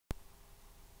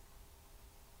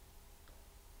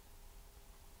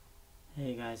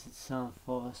guys, it's Sun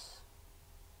Force.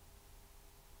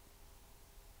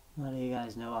 A lot of you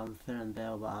guys know I'm feeling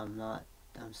better, but I'm not.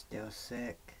 I'm still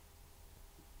sick.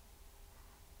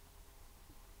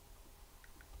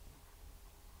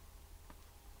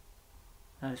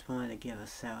 I just wanted to give a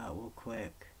shout out real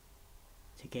quick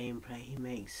to Gameplay. He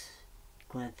makes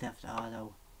Grand Theft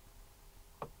Auto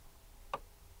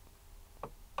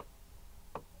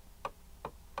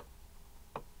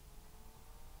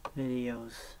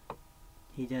videos.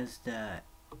 He does the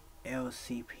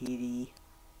LCPD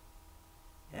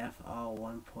FR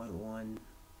 1.1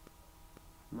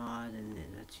 mod, and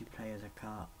it lets you play as a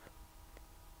cop.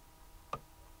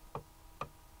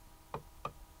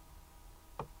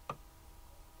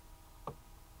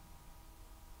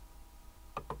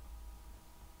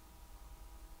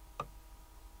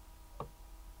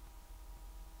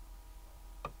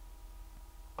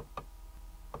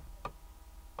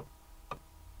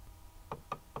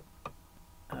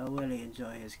 I really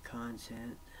enjoy his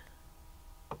content.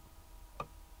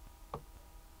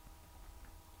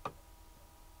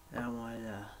 I wanted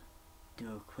to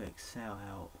do a quick shout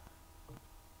out.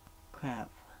 Crap.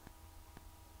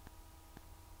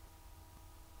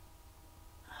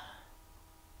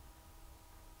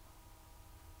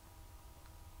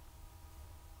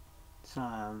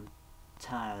 Sorry, I'm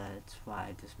tired. That's why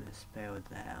I just misspelled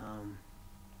that.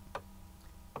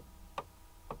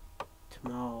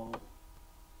 Tomorrow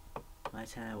my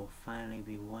channel will finally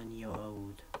be 1 year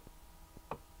old.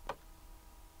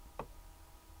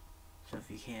 So if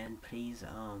you can, please,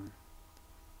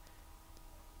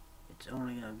 it's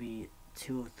only gonna be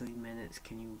 2 or 3 minutes.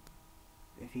 Can you,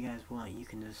 if you guys want, you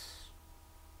can just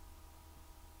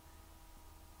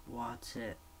watch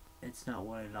it. It's not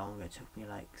really long. It took me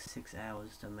like 6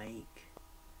 hours to make.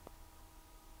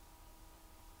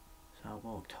 So I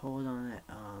worked hard on it.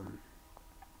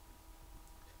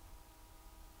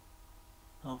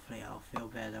 Hopefully I'll feel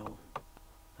better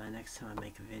by next time I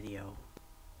make a video,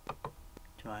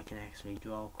 so I can actually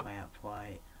draw crap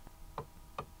right.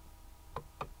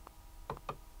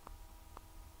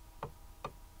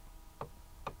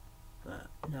 But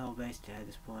no, basically I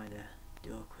just wanted to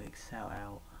do a quick shout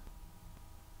out.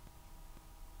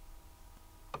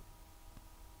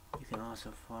 You can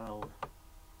also follow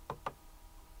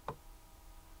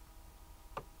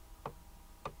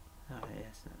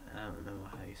I don't remember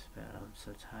how you spell it. I'm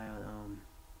so tired.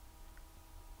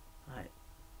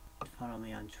 Follow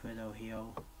me on Twitter here.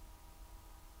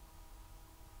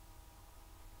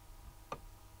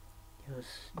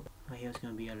 Here's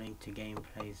gonna be a link to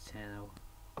Gameplay's channel.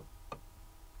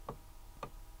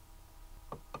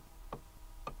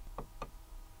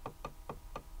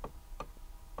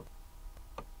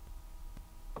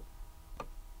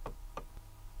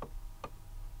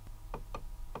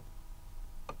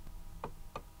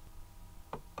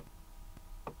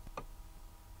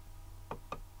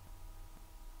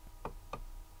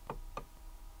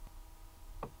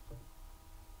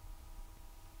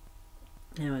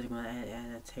 Anyways, I'm gonna add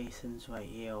annotations right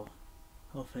here.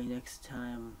 Hopefully next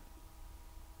time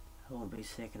I won't be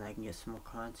sick and I can get some more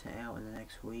content out in the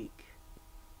next week.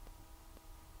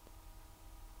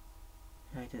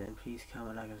 If you liked it, then please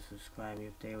comment, like, and subscribe me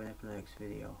if they will up in the next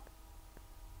video.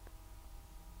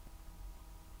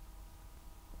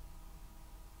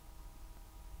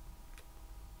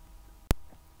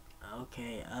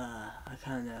 Okay, I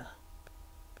kinda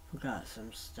forgot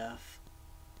some stuff.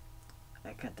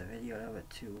 I cut the video a little bit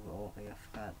too early. I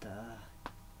forgot the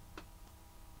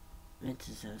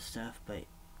mentions and stuff, but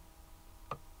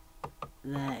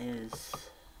that is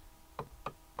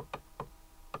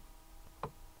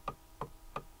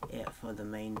it for the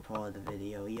main part of the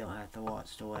video. You don't have to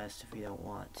watch the rest if you don't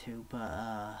want to,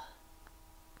 but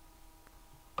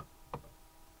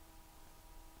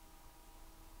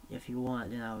if you want,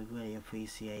 then I would really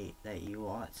appreciate that you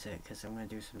watch it, because I'm going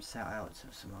to do some shout outs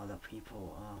of some other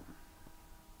people.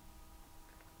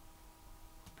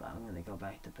 But I'm going to go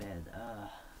back to bed.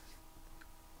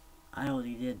 I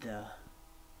already did the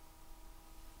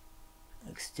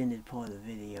extended part of the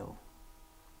video.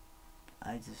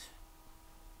 I just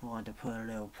wanted to put a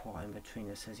little part in between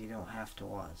that says you don't have to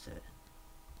watch it.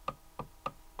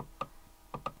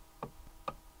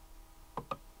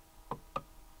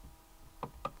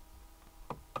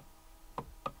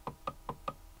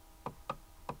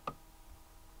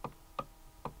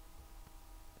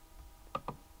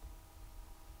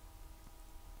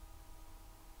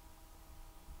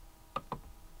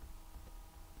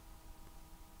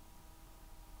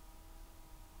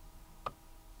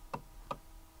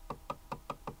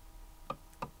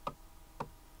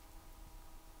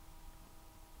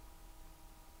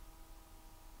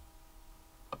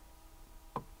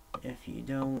 if you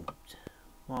don't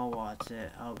want to watch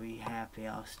it, I'll be happy.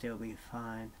 I'll still be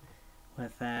fine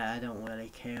with that. I don't really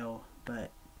care, but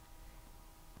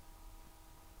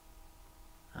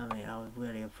I mean, I would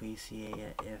really appreciate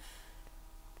it if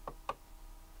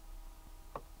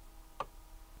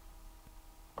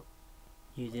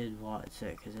you did watch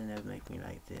it, because then it would make me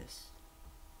like this.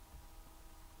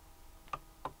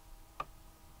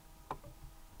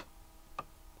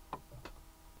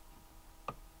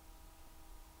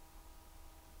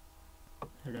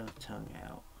 A little tongue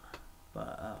out,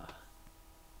 but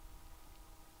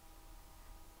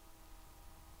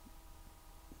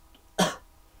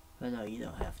but no, you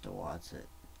don't have to watch it.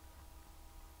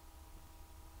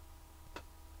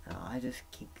 No, I just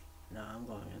keep, no, I'm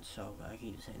going in so good. I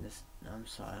keep saying this, I'm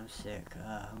sorry, I'm sick.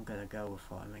 I'm gonna go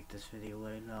before I make this video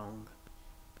really long.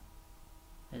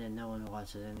 And then no one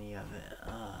watches any of it.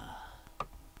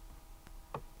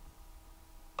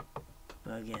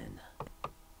 But again,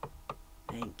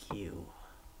 thank you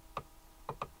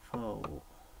for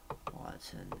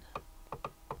watching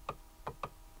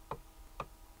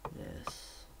this.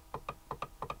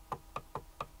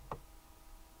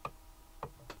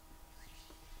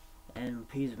 And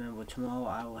please remember, tomorrow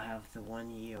I will have the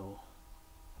 1 year.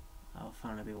 I'll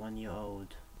finally be 1 year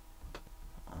old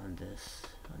on this,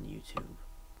 on YouTube.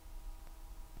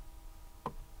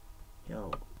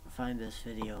 Yo, find this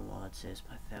video and watch this,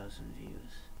 my 1,000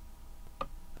 views.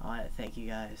 Alright, thank you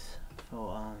guys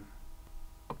for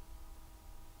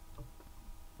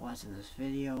watching this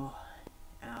video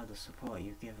and all the support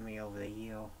you've given me over the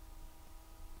year.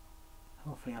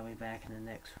 Hopefully I'll be back in the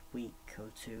next week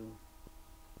or two.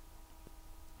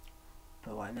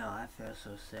 But right now I feel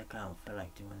so sick, I don't feel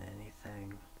like doing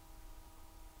anything.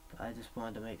 But I just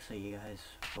wanted to make sure you guys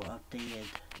were updated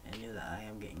and knew that I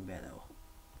am getting better.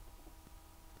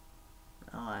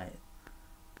 Alright.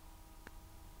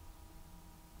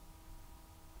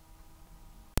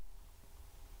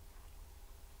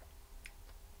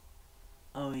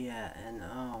 Oh yeah, and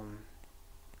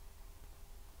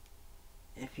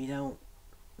if you don't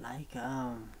like,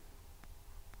 sorry,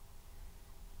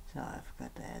 I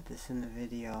forgot to add this in the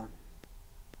video.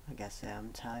 Like I said,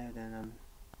 I'm tired and I'm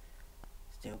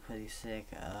still pretty sick.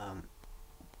 And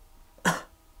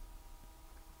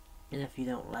if you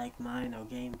don't like mine or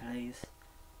gameplays,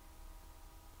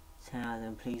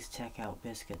 then please check out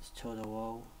Biscuits to the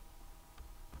Wall.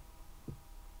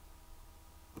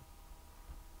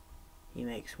 He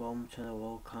makes Roam to the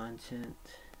Wall content,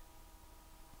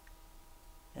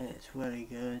 and it's really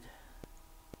good.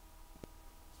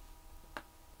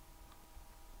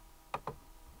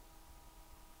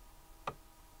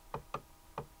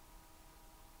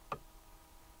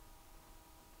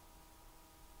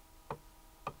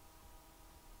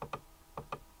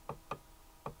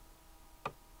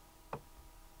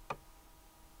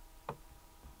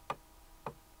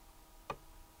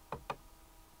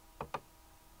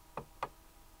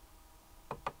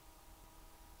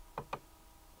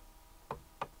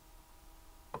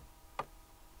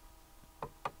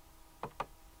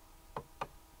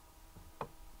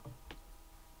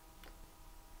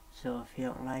 So if you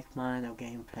don't like mine or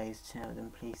gameplays channel, then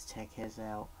please check his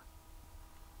out.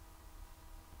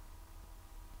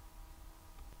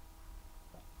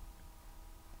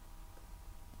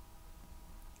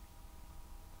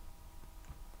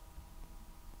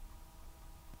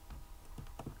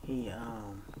 He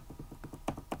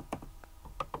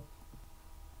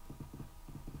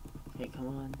hey, come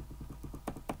on.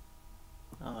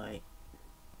 Alright.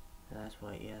 That's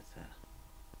what you have to.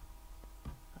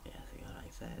 You have to go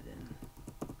like that, and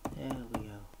there we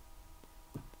go.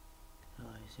 Oh,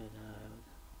 I said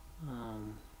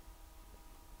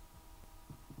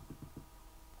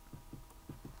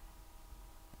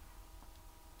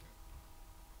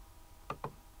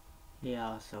he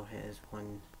also has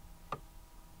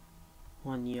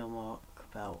one year mark,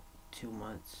 about 2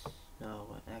 months. No,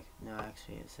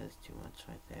 actually it says 2 months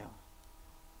right there.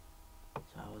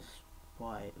 So I was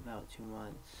right about 2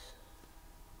 months.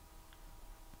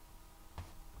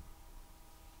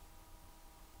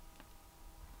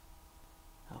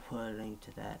 I'll put a link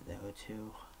to that there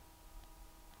too.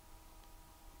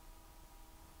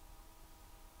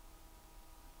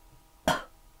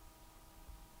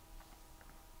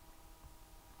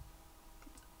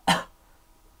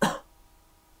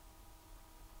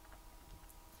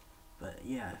 But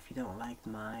yeah, if you don't like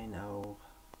mine or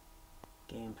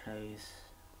gameplays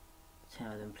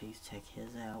channel, then please check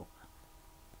his out.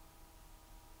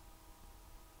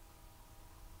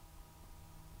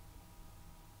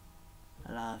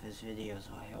 A lot of his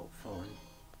videos are helpful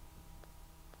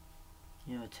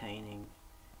and entertaining.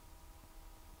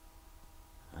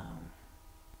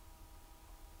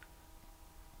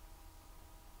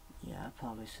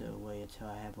 probably should have waited till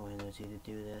I had more energy to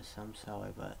do this. I'm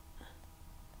sorry, but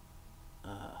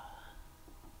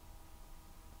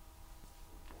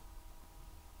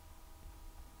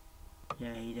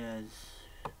yeah, he does.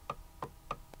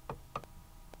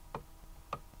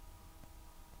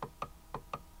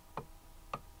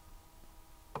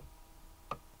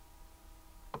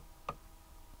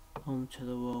 Home to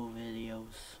the World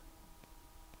videos.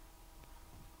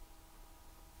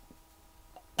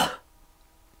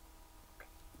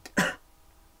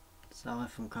 Sorry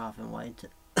if I'm coughing way to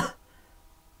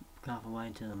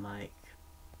the mic.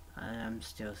 I am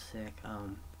still sick.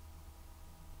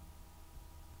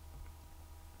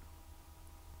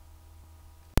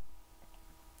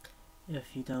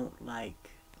 If you don't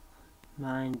like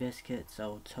Mine Biscuits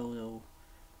or Total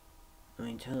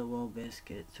World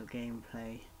Biscuits or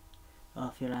gameplay,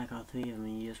 or if you like all three of them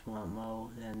and you just want more,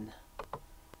 then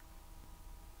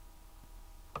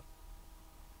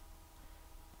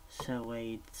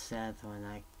Wade Seth, when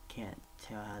I can't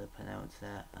tell how to pronounce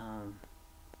that. I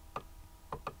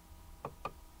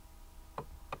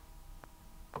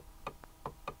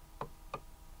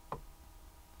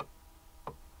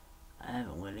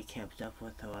haven't really kept up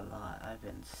with her a lot. I've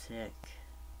been sick.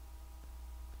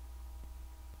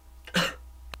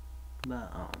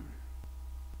 But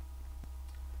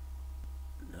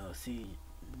no,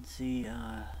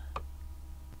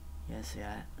 this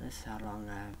is how long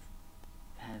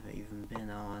haven't even been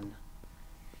on.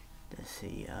 Let's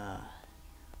see,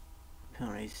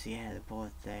 apparently she had a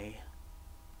birthday.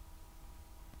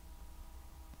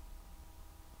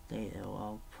 Later,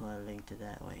 I'll put a link to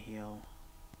that right here.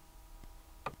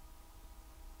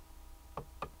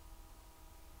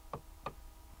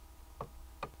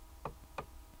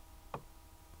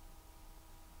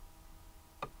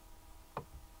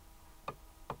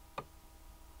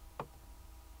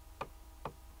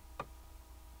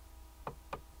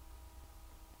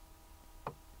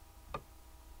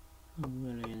 I'm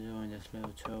really enjoying this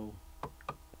little show.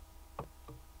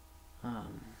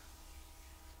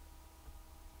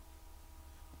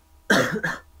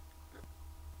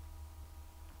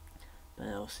 But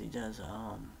Elsie does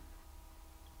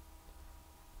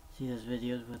she does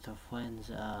videos with her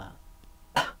friends,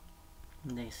 and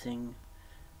they sing.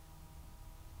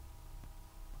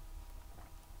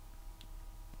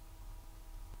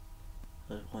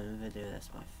 There's one video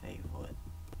that's my favorite.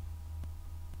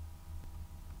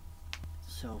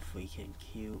 So freaking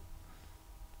cute.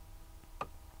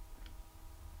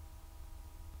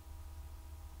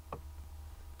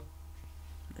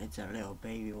 It's a little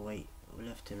baby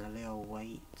lifting a little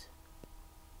weight.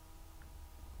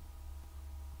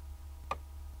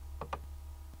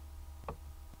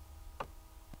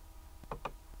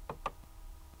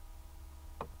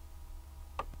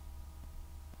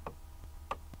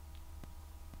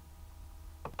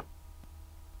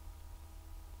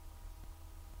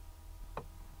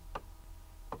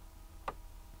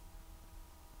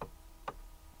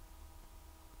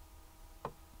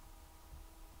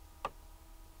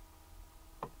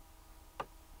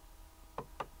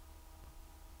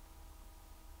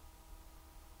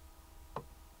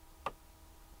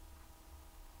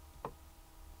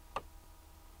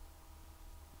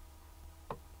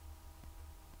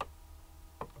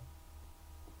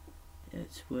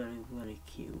 It's really, really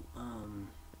cute.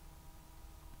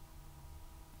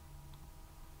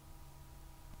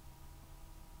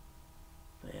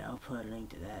 But yeah, I'll put a link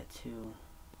to that too.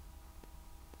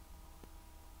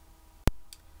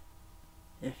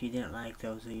 If you didn't like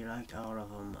those or you liked all of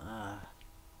them,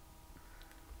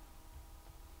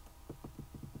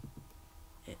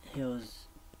 here's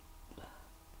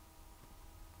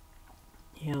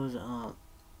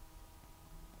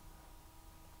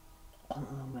I'm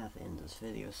gonna have to end this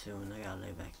video soon. I gotta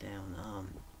lay back down.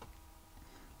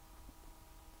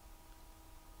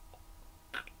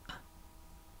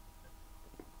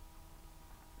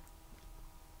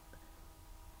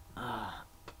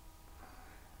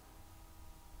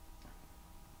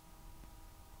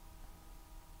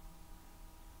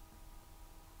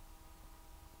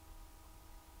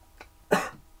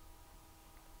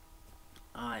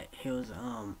 Alright, here's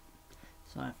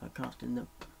sorry if I coughed in the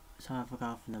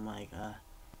mic.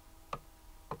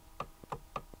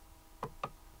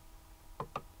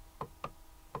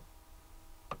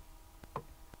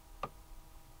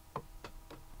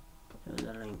 Here's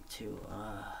a link to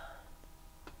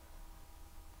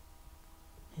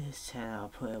his channel. I'll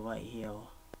put it right here.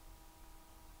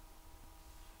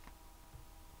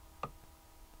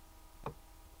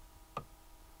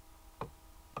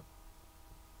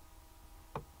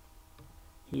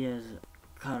 He does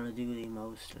Call of Duty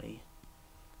mostly.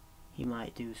 he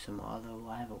might do some other.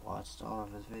 I haven't watched all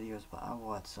of his videos, but I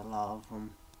watched a lot of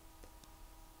them.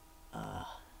 I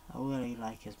really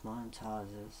like his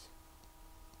montages,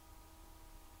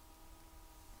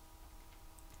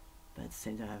 but at the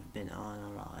same time I've been on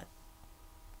a lot,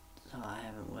 so I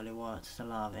haven't really watched a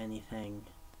lot of anything.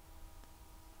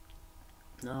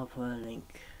 I'll put a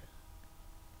link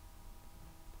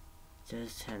to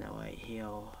his 1008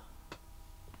 Hill.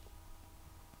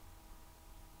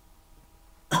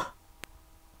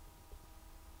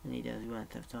 And he does Grand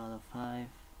Theft Auto 5.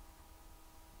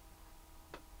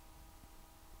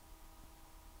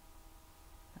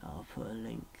 I'll put a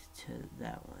link to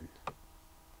that one.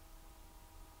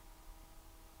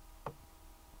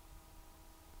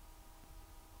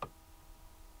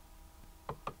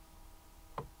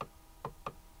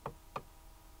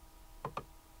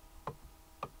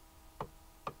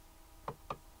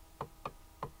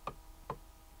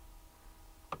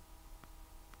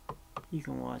 You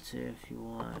can watch it if you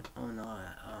want. Oh no,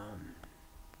 I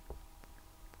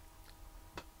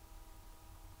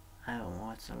haven't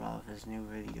watched a lot of his new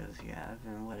videos yet. I've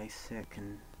been really sick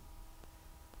and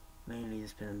mainly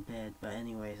just been in bed. But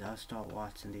anyways, I'll start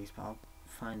watching these. But I'll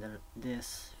find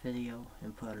this video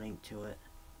and put a link to it.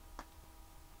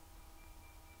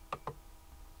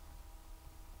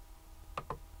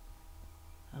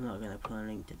 I'm not gonna put a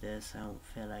link to this. I don't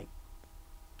feel like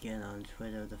getting on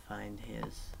Twitter to find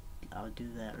his. I'll do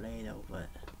that later, but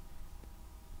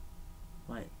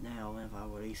right now, whenever I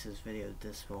release this video,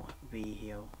 this won't be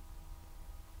here.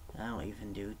 I don't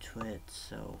even do Twitch,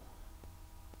 so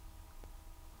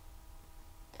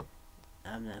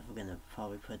I'm never gonna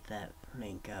probably put that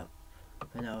link up.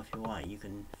 But no, if you want, you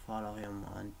can follow him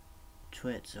on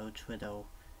Twitch or Twitter.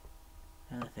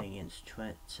 Anything against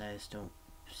Twitch, I just don't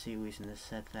see a reason to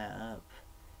set that up.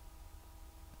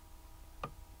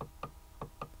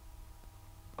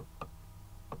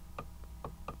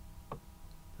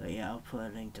 But yeah, I'll put a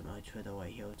link to my Twitter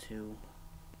right here too.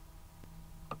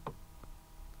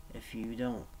 If you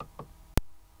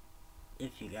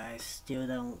guys still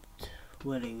don't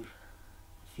really,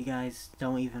 if you guys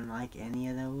don't even like any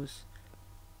of those,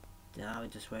 then I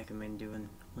would just recommend doing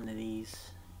one of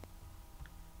these.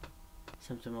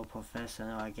 Something more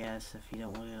professional, I guess, if you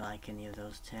don't really like any of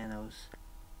those channels.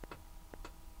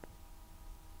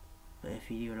 But if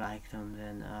you do like them,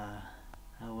 then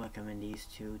I'll recommend these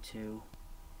two too.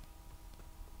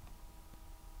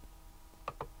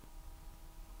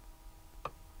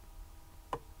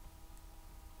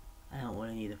 I don't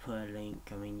really need to put a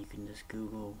link. I mean, you can just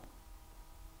Google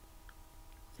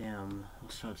them or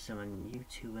search them on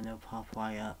YouTube and they'll pop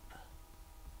right up.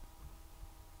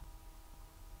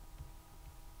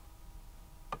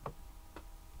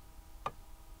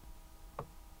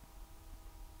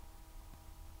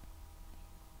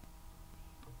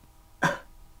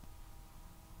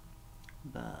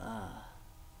 But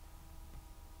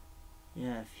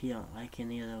yeah, if you don't like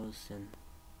any of those, then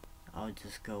I would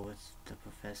just go with the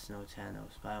professional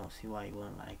channels, but I don't see why you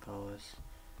wouldn't like ours.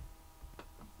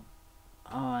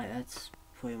 Alright, that's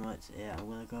pretty much it. I'm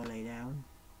gonna go lay down.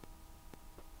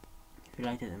 If you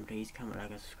liked it, then please comment,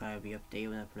 like, and subscribe. I'll be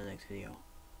updated when I put the next video.